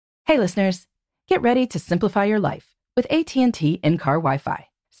Hey listeners, get ready to simplify your life with AT&T in-car Wi-Fi.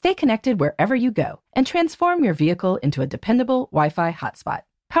 Stay connected wherever you go and transform your vehicle into a dependable Wi-Fi hotspot.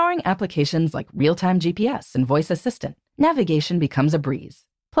 Powering applications like real-time GPS and voice assistant, navigation becomes a breeze.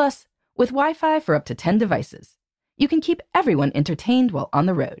 Plus, with Wi-Fi for up to 10 devices, you can keep everyone entertained while on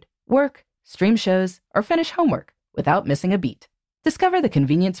the road, work, stream shows, or finish homework without missing a beat. Discover the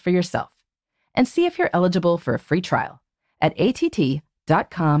convenience for yourself and see if you're eligible for a free trial at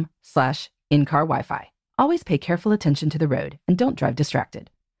att.com/in-car Wi-Fi. Always pay careful attention to the road and don't drive distracted.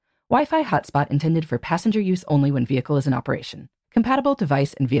 Wi-Fi hotspot intended for passenger use only when vehicle is in operation. Compatible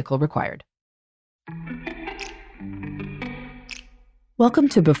device and vehicle required. Welcome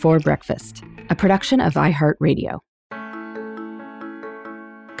to Before Breakfast, a production of iHeartRadio.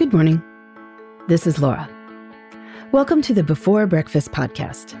 Good morning. This is Laura. Welcome to the Before Breakfast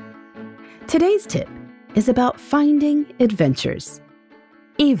podcast. Today's tip is about finding adventures,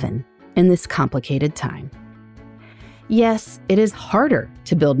 even in this complicated time. Yes, it is harder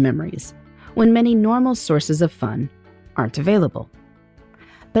to build memories when many normal sources of fun aren't available.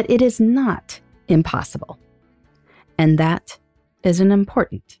 But it is not impossible. And that is an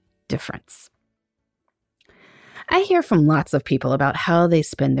important difference. I hear from lots of people about how they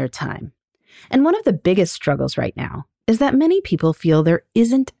spend their time. And one of the biggest struggles right now is that many people feel there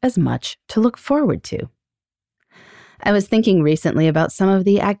isn't as much to look forward to. I was thinking recently about some of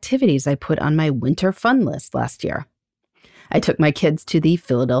the activities I put on my winter fun list last year. I took my kids to the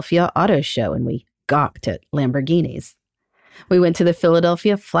Philadelphia Auto Show and we gawked at Lamborghinis. We went to the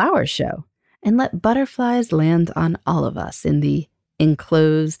Philadelphia Flower Show and let butterflies land on all of us in the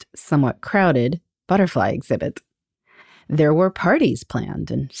enclosed, somewhat crowded butterfly exhibit. There were parties planned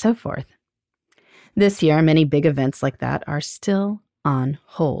and so forth. This year, many big events like that are still on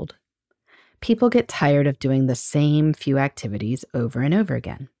hold. People get tired of doing the same few activities over and over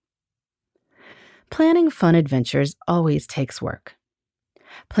again. Planning fun adventures always takes work.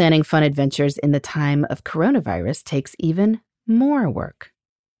 Planning fun adventures in the time of coronavirus takes even more work.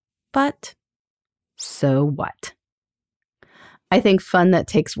 But so what? I think fun that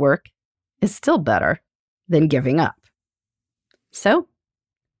takes work is still better than giving up. So,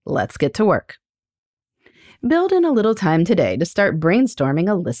 let's get to work. Build in a little time today to start brainstorming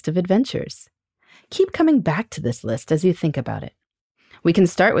a list of adventures. Keep coming back to this list as you think about it. We can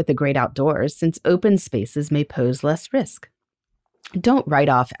start with the great outdoors, since open spaces may pose less risk. Don't write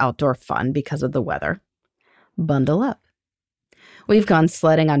off outdoor fun because of the weather. Bundle up. We've gone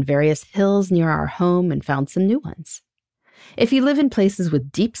sledding on various hills near our home and found some new ones. If you live in places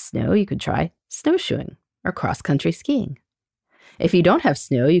with deep snow, you could try snowshoeing or cross-country skiing. If you don't have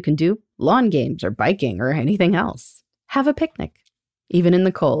snow, you can do lawn games or biking or anything else. Have a picnic, even in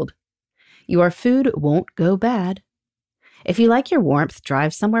the cold. Your food won't go bad. If you like your warmth,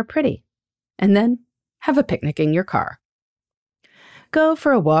 drive somewhere pretty, and then have a picnic in your car. Go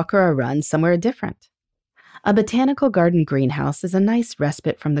for a walk or a run somewhere different. A botanical garden greenhouse is a nice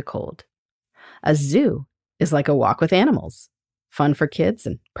respite from the cold. A zoo is like a walk with animals. Fun for kids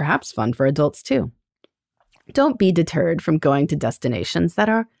and perhaps fun for adults too. Don't be deterred from going to destinations that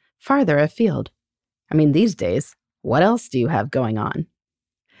are farther afield. I mean, these days, what else do you have going on?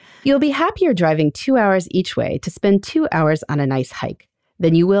 You'll be happier driving 2 hours each way to spend 2 hours on a nice hike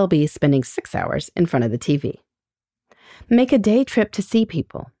than you will be spending 6 hours in front of the TV. Make a day trip to see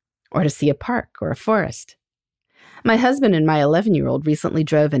people, or to see a park or a forest. My husband and my 11-year-old recently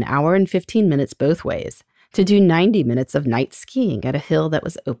drove an hour and 15 minutes both ways to do 90 minutes of night skiing at a hill that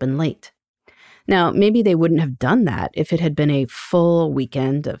was open late. Now, maybe they wouldn't have done that if it had been a full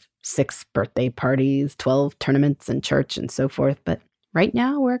weekend of 6 birthday parties, 12 tournaments and church and so forth, but right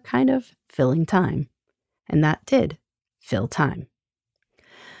now we're kind of filling time. And that did fill time.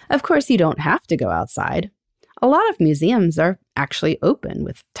 Of course, you don't have to go outside. A lot of museums are actually open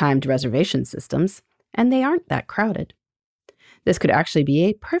with timed reservation systems, and they aren't that crowded. This could actually be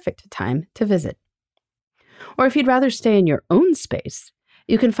a perfect time to visit. Or if you'd rather stay in your own space,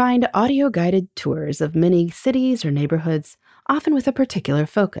 you can find audio-guided tours of many cities or neighborhoods, often with a particular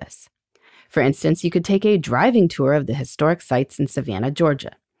focus. For instance, you could take a driving tour of the historic sites in Savannah,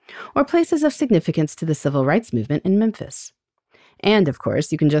 Georgia, or places of significance to the civil rights movement in Memphis. And, of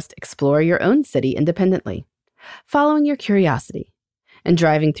course, you can just explore your own city independently, following your curiosity and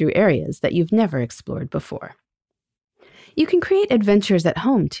driving through areas that you've never explored before. You can create adventures at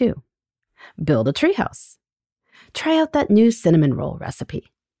home, too. Build a treehouse. Try out that new cinnamon roll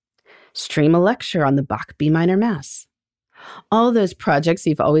recipe. Stream a lecture on the Bach B minor Mass. All those projects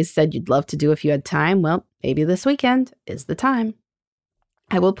you've always said you'd love to do if you had time, well, maybe this weekend is the time.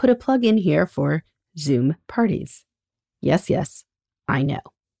 I will put a plug in here for Zoom parties. Yes, I know.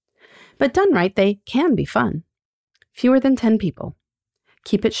 But done right, they can be fun. Fewer than 10 people.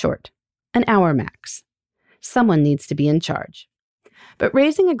 Keep it short. An hour max. Someone needs to be in charge. But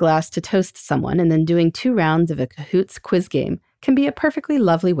raising a glass to toast someone and then doing 2 rounds of a Kahoots quiz game can be a perfectly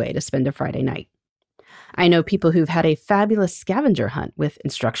lovely way to spend a Friday night. I know people who've had a fabulous scavenger hunt with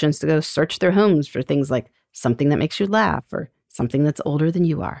instructions to go search their homes for things like something that makes you laugh or something that's older than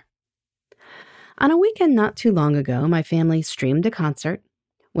you are. On a weekend not too long ago, my family streamed a concert,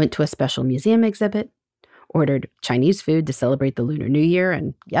 went to a special museum exhibit, ordered Chinese food to celebrate the Lunar New Year,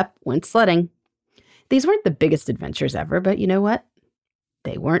 and went sledding. These weren't the biggest adventures ever, but you know what?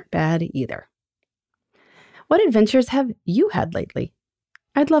 They weren't bad either. What adventures have you had lately?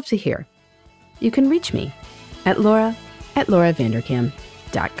 I'd love to hear. You can reach me at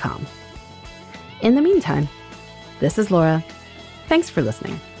laura@lauravanderkam.com. In the meantime, this is Laura. Thanks for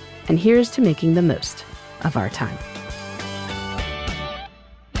listening, and here's to making the most of our time.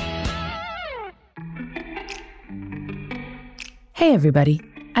 Hey everybody,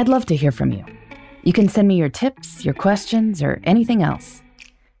 I'd love to hear from you. You can send me your tips, your questions, or anything else.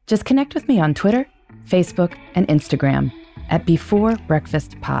 Just connect with me on Twitter, Facebook, and Instagram at Before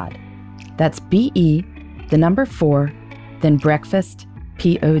Breakfast Pod. That's BE, the number 4, then breakfast,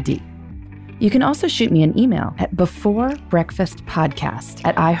 POD. You can also shoot me an email at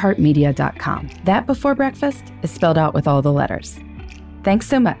beforebreakfastpodcast@iheartmedia.com. That Before Breakfast is spelled out with all the letters. Thanks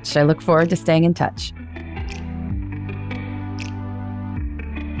so much. I look forward to staying in touch.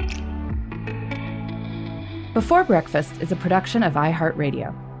 Before Breakfast is a production of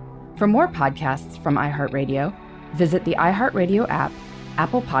iHeartRadio. For more podcasts from iHeartRadio, visit the iHeartRadio app,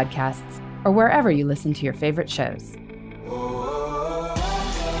 Apple Podcasts, or wherever you listen to your favorite shows.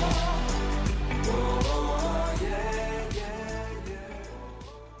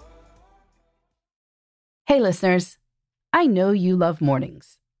 Hey listeners, I know you love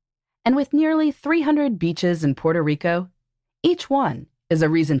mornings. And with nearly 300 beaches in Puerto Rico, each one is a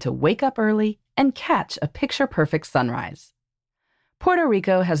reason to wake up early and catch a picture-perfect sunrise. Puerto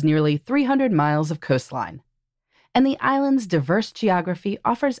Rico has nearly 300 miles of coastline, and the island's diverse geography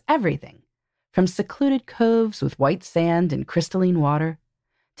offers everything from secluded coves with white sand and crystalline water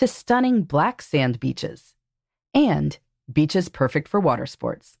to stunning black sand beaches and beaches perfect for water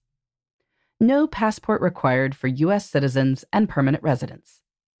sports. No passport required for U.S. citizens and permanent residents.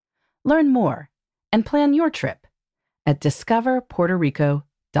 Learn more and plan your trip at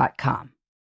discoverpuertorico.com.